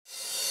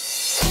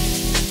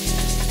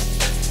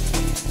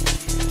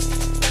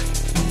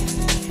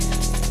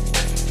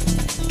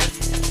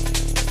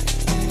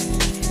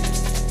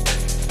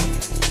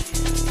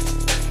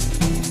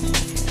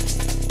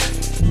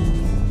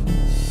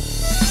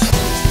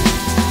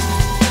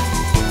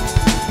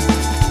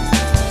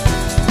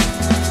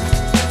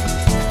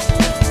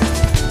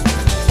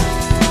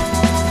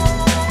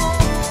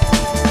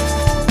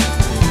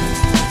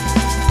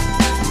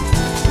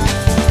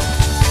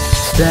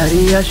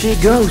Steady as she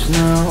goes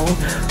now,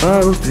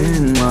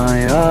 open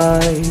my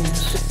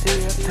eyes.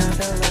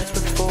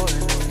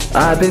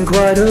 I've been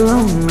quite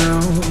alone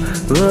now,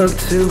 look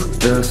to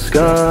the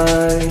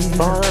sky.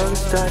 Follow the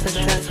stars that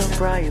shine so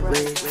brightly.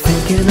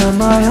 Thinking of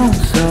my own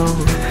self,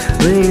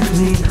 leave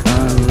me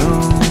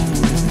alone.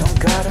 Don't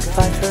gotta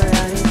fight for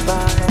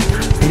anybody.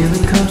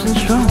 Feeling comes in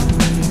strongly,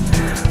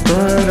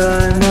 but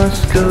I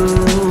must go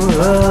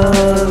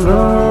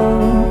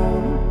alone.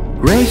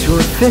 Raise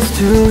your fist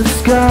to the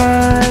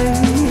sky,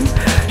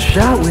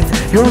 shout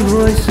with your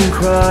voice and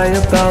cry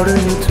about a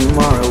new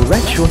tomorrow.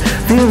 Let your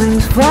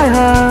feelings fly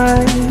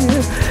high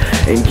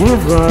and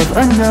give love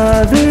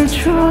another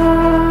try.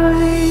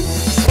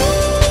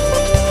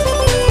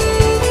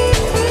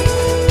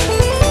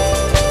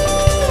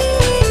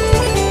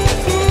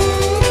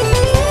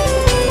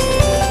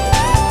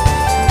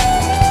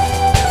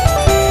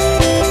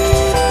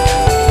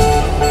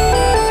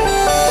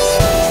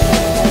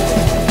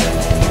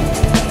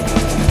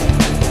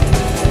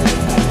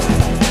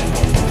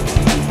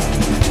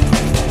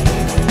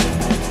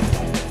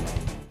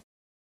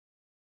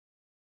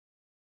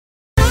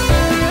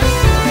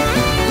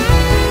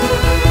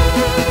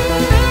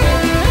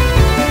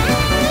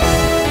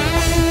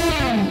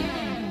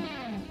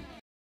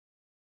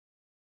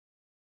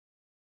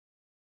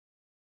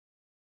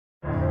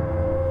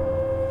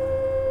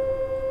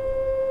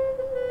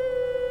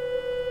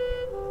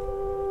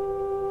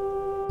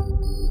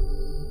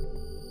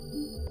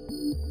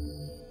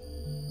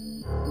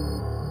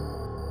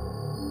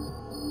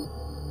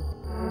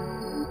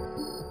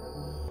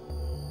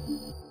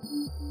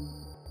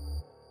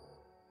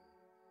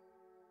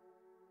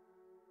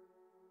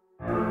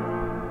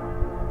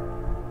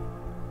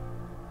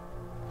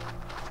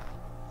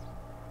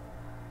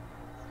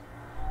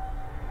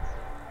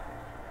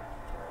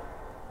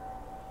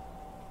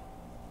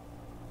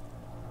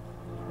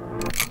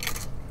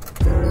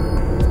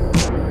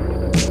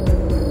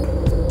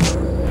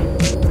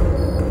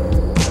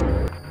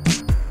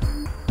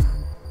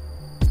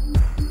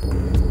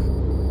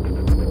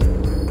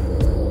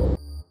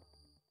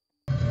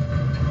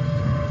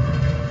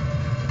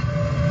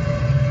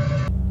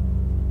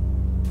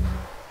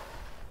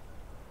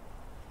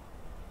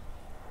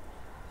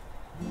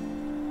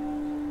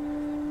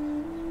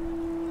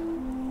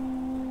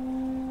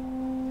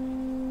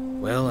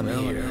 Well, I'm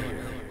here,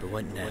 but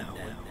what now?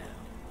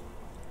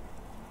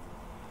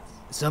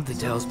 Something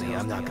tells me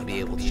I'm not gonna be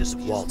able to just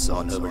waltz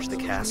on over to the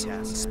castle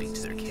and speak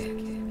to their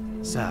king.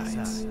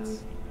 Besides,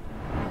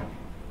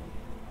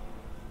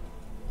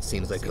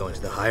 seems like going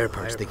to the higher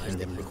parts of the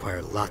kingdom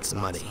require lots of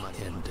money,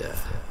 and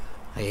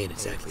I ain't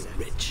exactly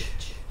rich.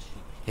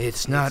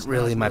 It's not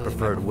really my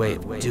preferred way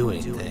of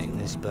doing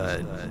things,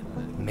 but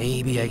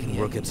maybe I can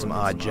work at some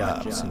odd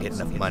jobs and get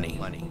enough money.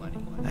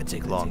 That'd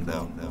take long,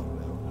 though.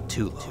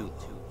 Too long.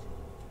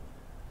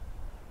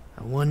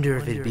 I wonder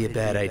if it'd be a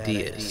bad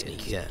idea to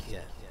sneak in.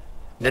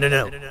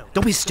 No.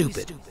 Don't be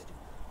stupid.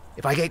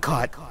 If I get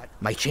caught,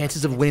 my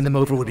chances of winning them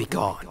over would be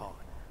gone.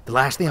 The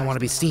last thing I want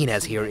to be seen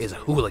as here is a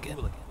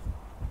hooligan.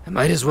 I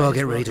might as well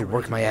get ready to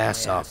work my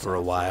ass off for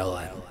a while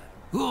and...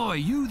 Oi,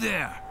 you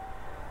there!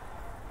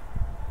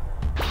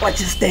 What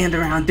you stand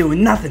around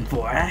doing nothing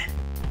for, eh?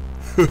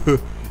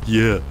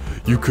 Yeah,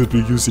 you could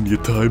be using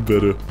your time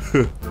better.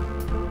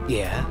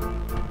 Yeah?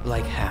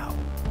 Like how?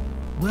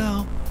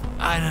 Well,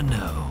 I don't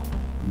know.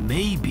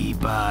 Maybe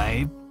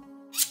by...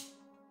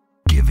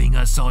 giving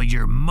us all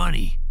your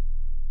money.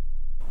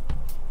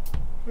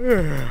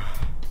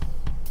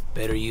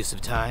 Better use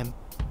of time?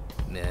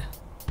 Nah.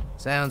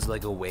 Sounds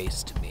like a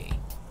waste to me.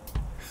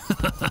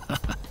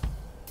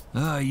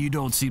 You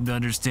don't seem to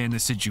understand the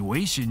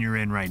situation you're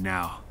in right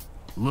now.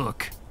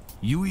 Look,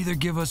 you either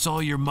give us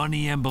all your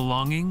money and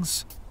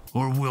belongings,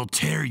 or we'll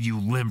tear you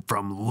limb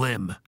from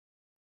limb.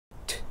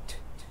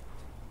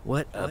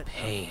 What a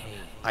pain.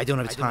 I don't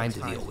have time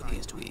to deal with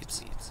these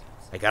dweebs.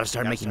 I gotta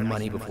start making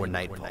money before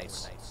night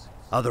falls.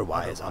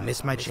 Otherwise, I'll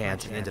miss my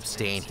chance and end up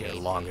staying here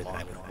longer than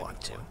I would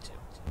want to.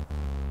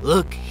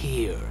 Look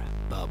here,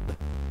 bub.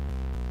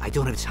 I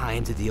don't have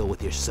time to deal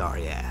with your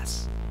sorry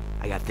ass.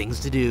 I got things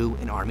to do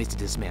and armies to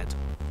dismantle.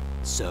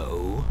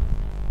 So,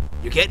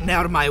 you're getting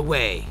out of my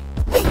way.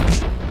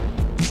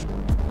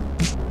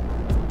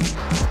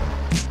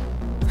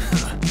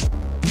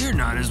 You're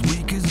not as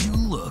weak as you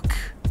look.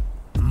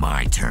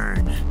 My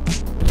turn.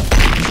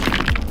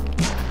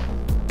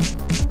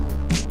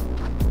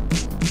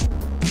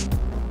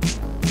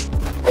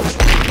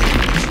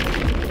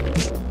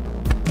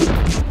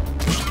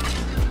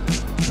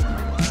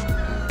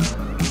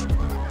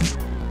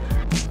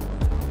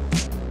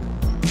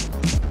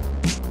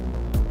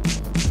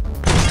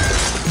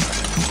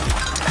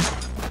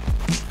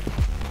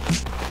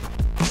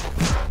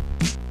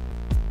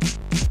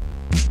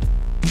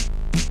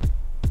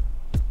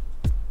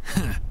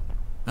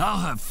 I'll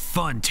have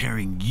fun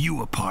tearing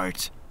you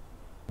apart.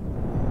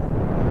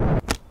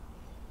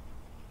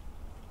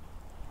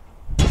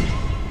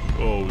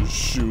 Oh,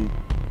 shoot.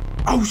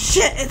 Oh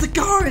shit, it's a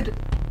guard!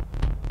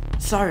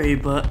 Sorry,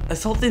 but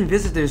assaulting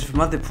visitors from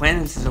other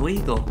planets is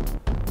illegal.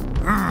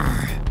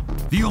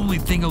 The only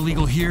thing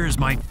illegal here is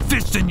my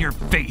fist in your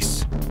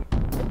face.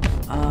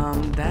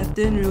 That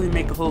didn't really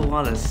make a whole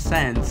lot of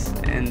sense,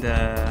 and,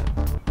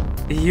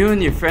 you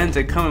and your friends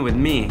are coming with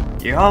me.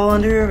 You're all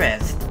under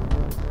arrest.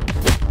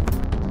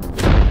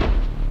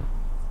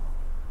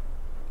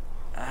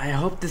 I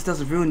hope this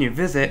doesn't ruin your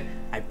visit.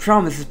 I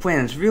promise this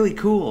plan is really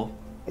cool.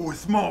 Oh,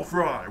 small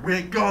fry, we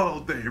ain't got all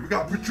day. We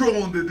got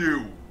patrolling to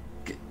do.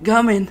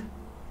 Coming.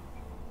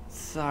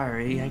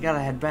 Sorry, I gotta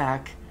head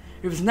back.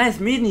 It was nice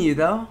meeting you,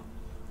 though.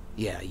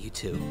 Yeah, you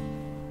too.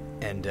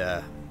 And,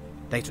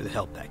 thanks for the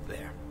help back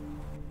there.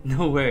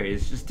 No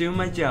worries, just doing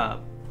my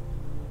job.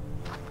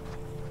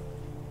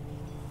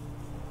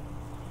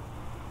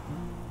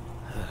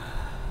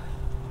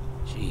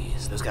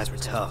 Jeez, those guys were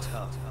tough.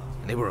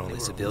 And they were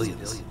only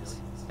civilians.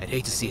 I'd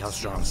hate to see how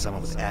strong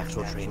someone with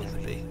actual training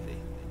would be.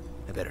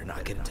 I better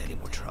not get into any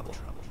more trouble.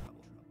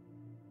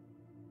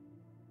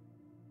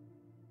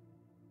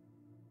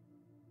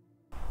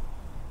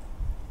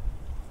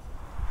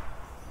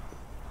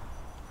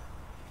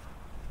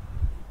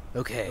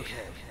 Okay,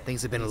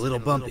 things have been a little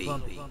bumpy,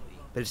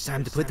 but it's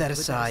time to put that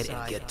aside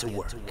and get to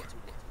work.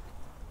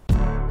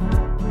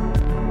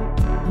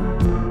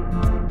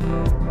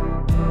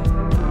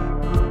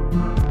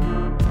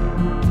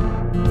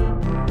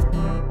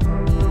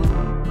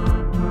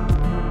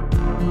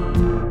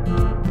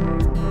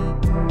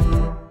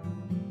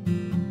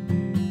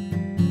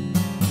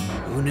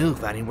 Who knew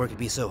finding work could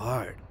be so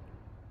hard?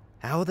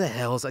 How the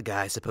hell's a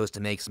guy supposed to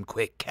make some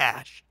quick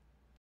cash?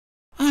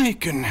 I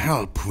can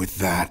help with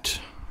that.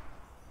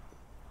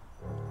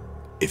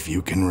 If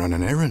you can run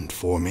an errand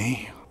for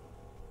me.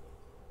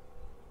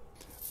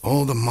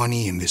 All the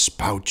money in this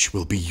pouch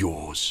will be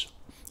yours.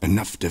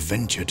 Enough to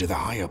venture to the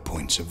higher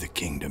points of the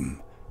kingdom.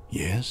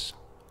 Yes?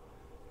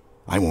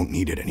 I won't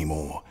need it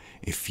anymore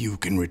if you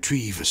can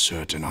retrieve a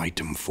certain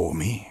item for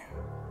me.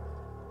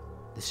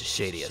 This is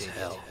shady as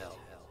hell,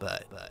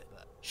 but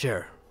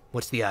sure,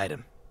 what's the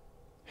item?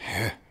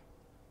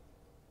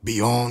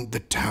 Beyond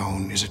the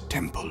town is a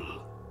temple.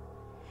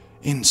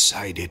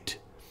 Inside it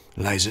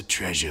lies a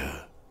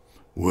treasure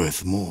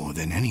worth more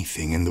than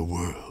anything in the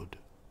world.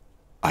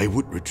 I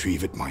would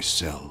retrieve it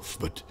myself,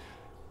 but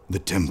the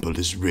temple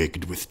is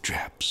rigged with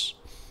traps,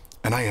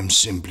 and I am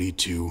simply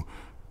too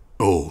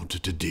old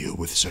to deal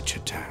with such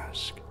a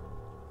task.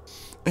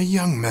 A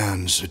young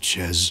man such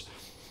as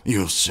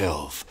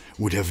yourself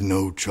would have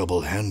no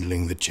trouble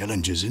handling the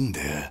challenges in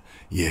there,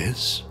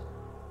 yes?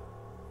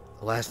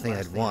 The last thing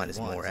I'd want is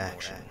more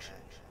action,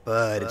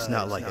 but it's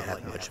not like I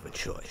have much of a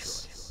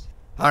choice.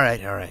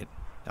 Alright,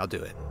 I'll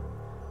do it.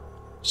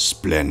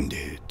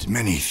 Splendid.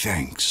 Many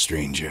thanks,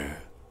 stranger.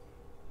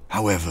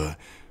 However,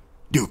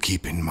 do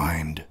keep in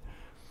mind,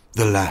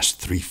 the last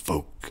 3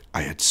 folk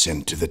I had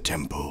sent to the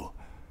temple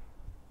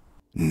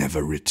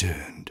never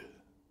returned.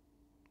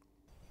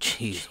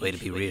 Jeez, way to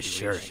be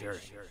reassuring.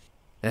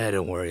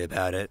 Don't worry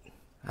about it.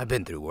 I've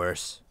been through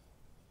worse.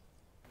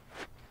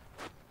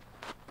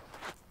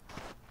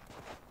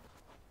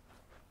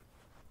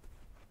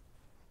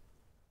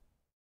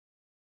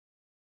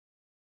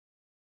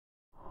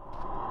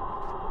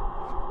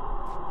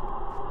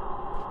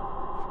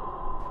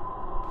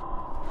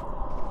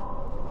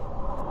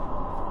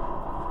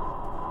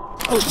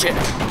 Oh shit!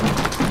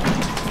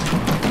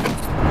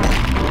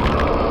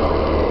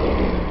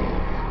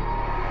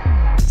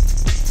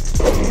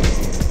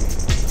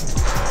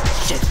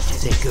 Shit,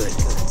 this ain't good.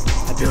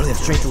 I barely have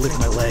strength to lift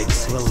my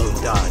legs, let alone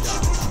dodge.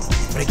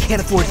 But I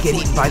can't afford to get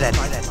eaten by that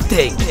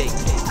thing.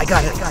 I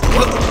got it.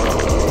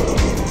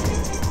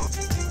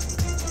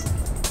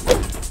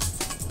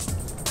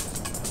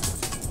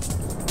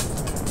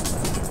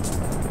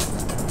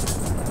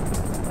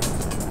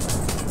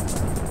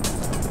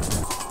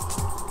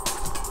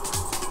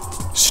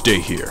 Stay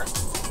here.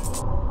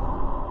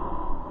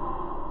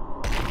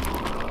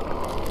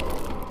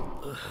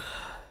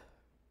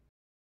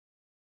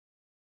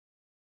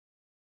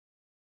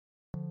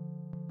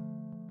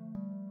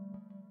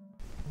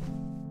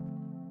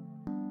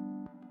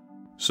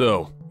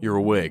 So, you're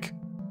awake.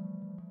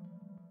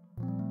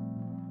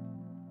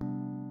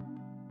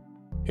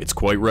 It's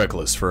quite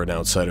reckless for an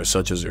outsider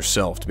such as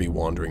yourself to be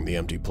wandering the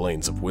empty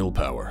plains of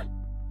Willpower.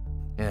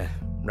 Yeah,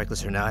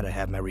 reckless or not, I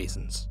have my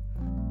reasons.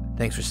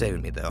 Thanks for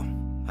saving me, though.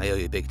 I owe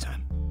you big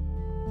time.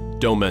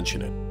 Don't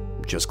mention it.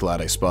 I'm just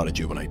glad I spotted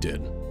you when I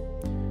did.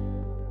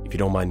 If you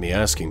don't mind me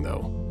asking,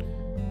 though,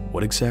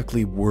 what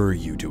exactly were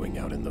you doing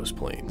out in those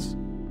plains?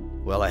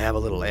 Well, I have a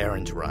little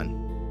errand to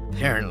run.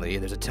 Apparently,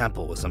 there's a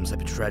temple with some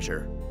type of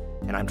treasure,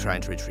 and I'm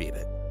trying to retrieve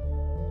it.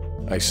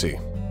 I see.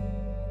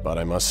 But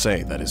I must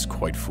say that is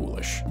quite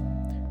foolish.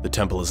 The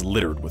temple is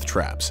littered with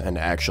traps, and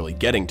actually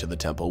getting to the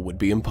temple would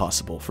be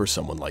impossible for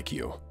someone like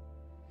you.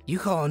 You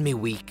calling me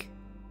weak?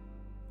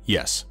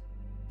 Yes.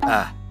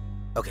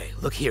 Okay,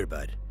 look here,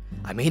 bud.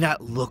 I may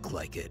not look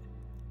like it,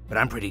 but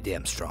I'm pretty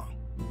damn strong.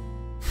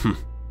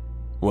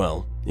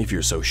 Well, if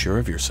you're so sure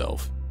of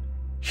yourself,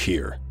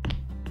 here.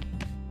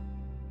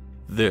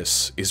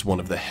 This is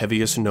one of the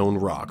heaviest known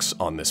rocks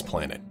on this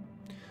planet.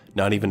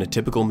 Not even a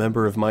typical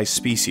member of my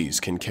species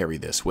can carry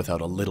this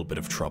without a little bit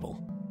of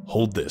trouble.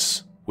 Hold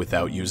this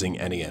without using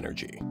any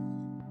energy.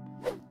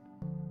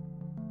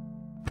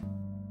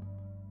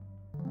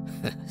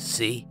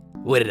 See?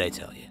 What did I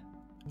tell you?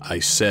 I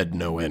said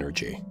no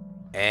energy.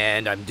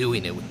 And I'm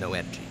doing it with no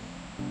energy.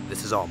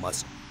 This is all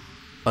muscle.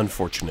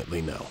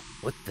 Unfortunately, no.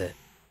 What the?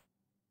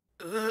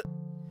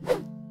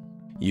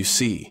 You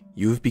see,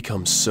 you have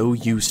become so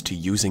used to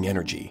using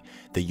energy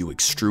that you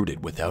extrude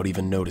it without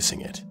even noticing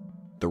it.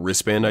 The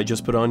wristband I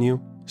just put on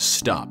you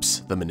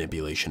stops the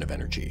manipulation of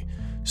energy,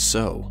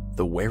 so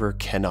the wearer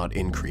cannot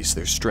increase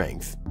their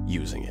strength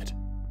using it.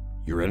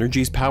 Your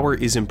energy's power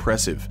is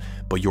impressive,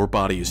 but your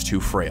body is too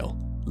frail,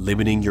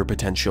 limiting your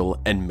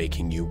potential and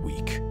making you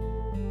weak.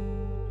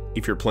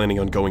 If you're planning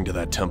on going to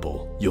that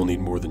temple, you'll need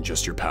more than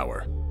just your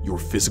power. Your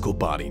physical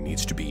body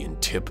needs to be in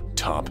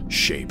tip-top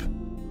shape.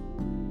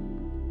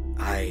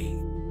 I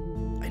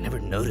never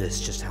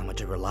noticed just how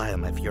much I rely on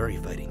my fury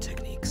fighting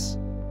techniques.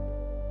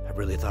 I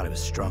really thought I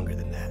was stronger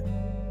than that.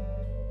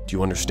 Do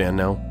you understand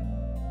now?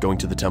 Going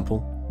to the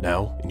temple,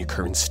 now, in your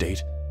current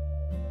state,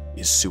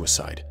 is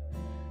suicide.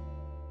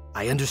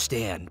 I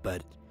understand,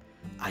 but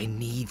I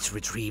need to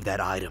retrieve that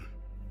item.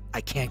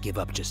 I can't give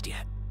up just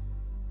yet.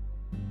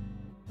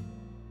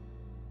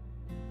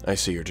 I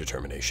see your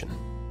determination.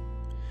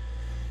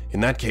 In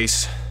that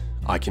case,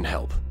 I can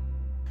help.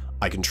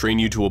 I can train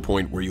you to a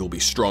point where you'll be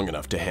strong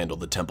enough to handle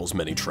the temple's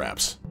many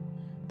traps.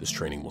 This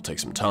training will take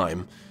some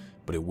time,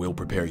 but it will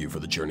prepare you for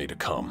the journey to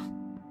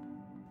come.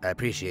 I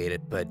appreciate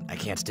it, but I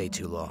can't stay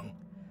too long.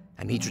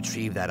 I need to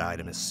retrieve that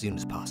item as soon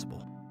as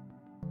possible.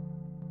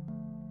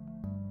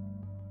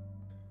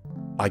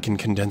 I can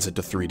condense it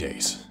to 3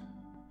 days.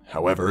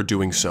 However,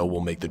 doing so will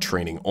make the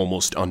training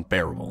almost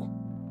unbearable.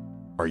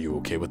 Are you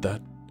okay with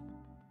that?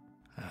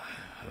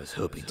 I was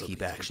hoping to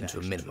keep action to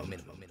a minimum,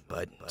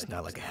 but it's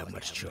not like I have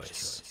much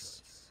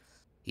choice.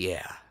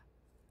 Yeah,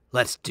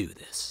 let's do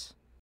this.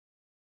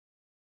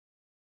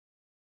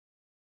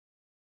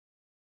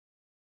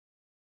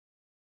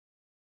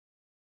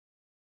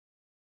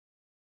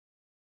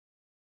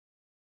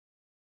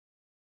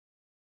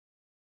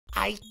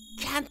 I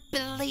can't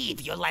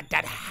believe you let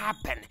that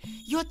happen.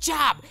 Your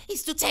job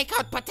is to take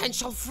out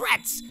potential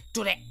threats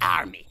to the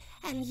army,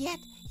 and yet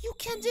you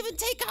can't even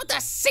take out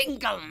a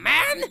single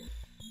man?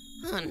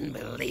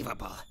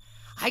 Unbelievable.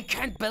 I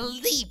can't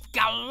believe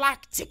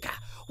Galactica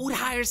would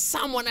hire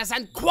someone as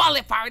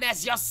unqualified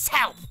as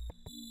yourself.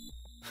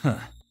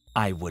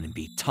 I wouldn't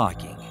be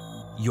talking.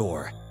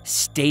 Your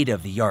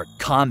state-of-the-art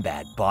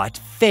combat bot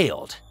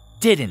failed,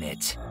 didn't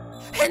it?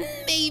 And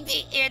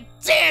maybe it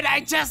did.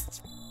 I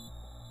just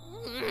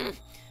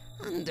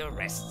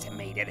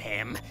underestimated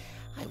him.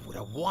 I would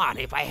have won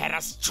if I had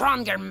a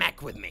stronger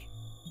mech with me.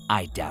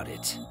 I doubt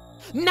it.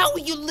 No,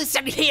 you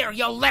listen here,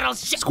 you little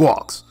shit.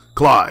 Squawks,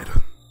 Clyde.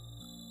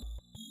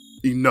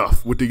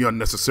 Enough with the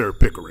unnecessary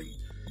bickering.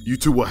 You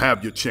two will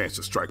have your chance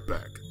to strike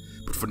back.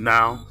 But for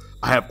now,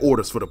 I have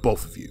orders for the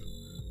both of you.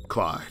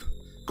 Clyde,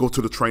 go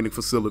to the training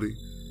facility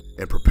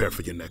and prepare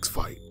for your next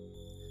fight.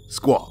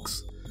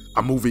 Squawks,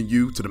 I'm moving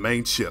you to the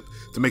main ship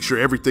to make sure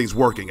everything's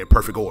working in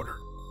perfect order.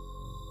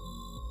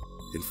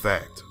 In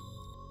fact,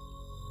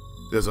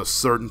 there's a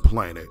certain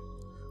planet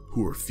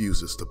who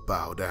refuses to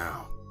bow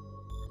down.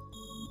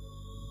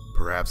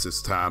 Perhaps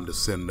it's time to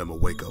send them a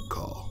wake-up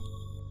call.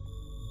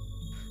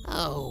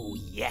 Oh,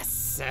 yes,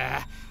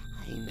 sir.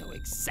 I know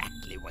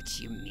exactly what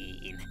you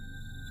mean.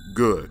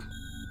 Good.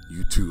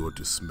 You two are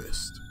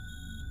dismissed.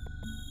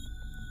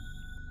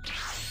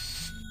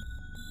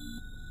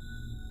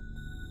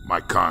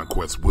 My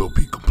conquest will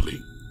be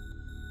complete.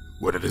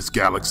 Whether this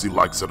galaxy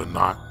likes it or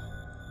not,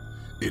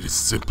 it is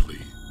simply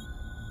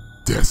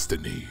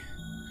destiny.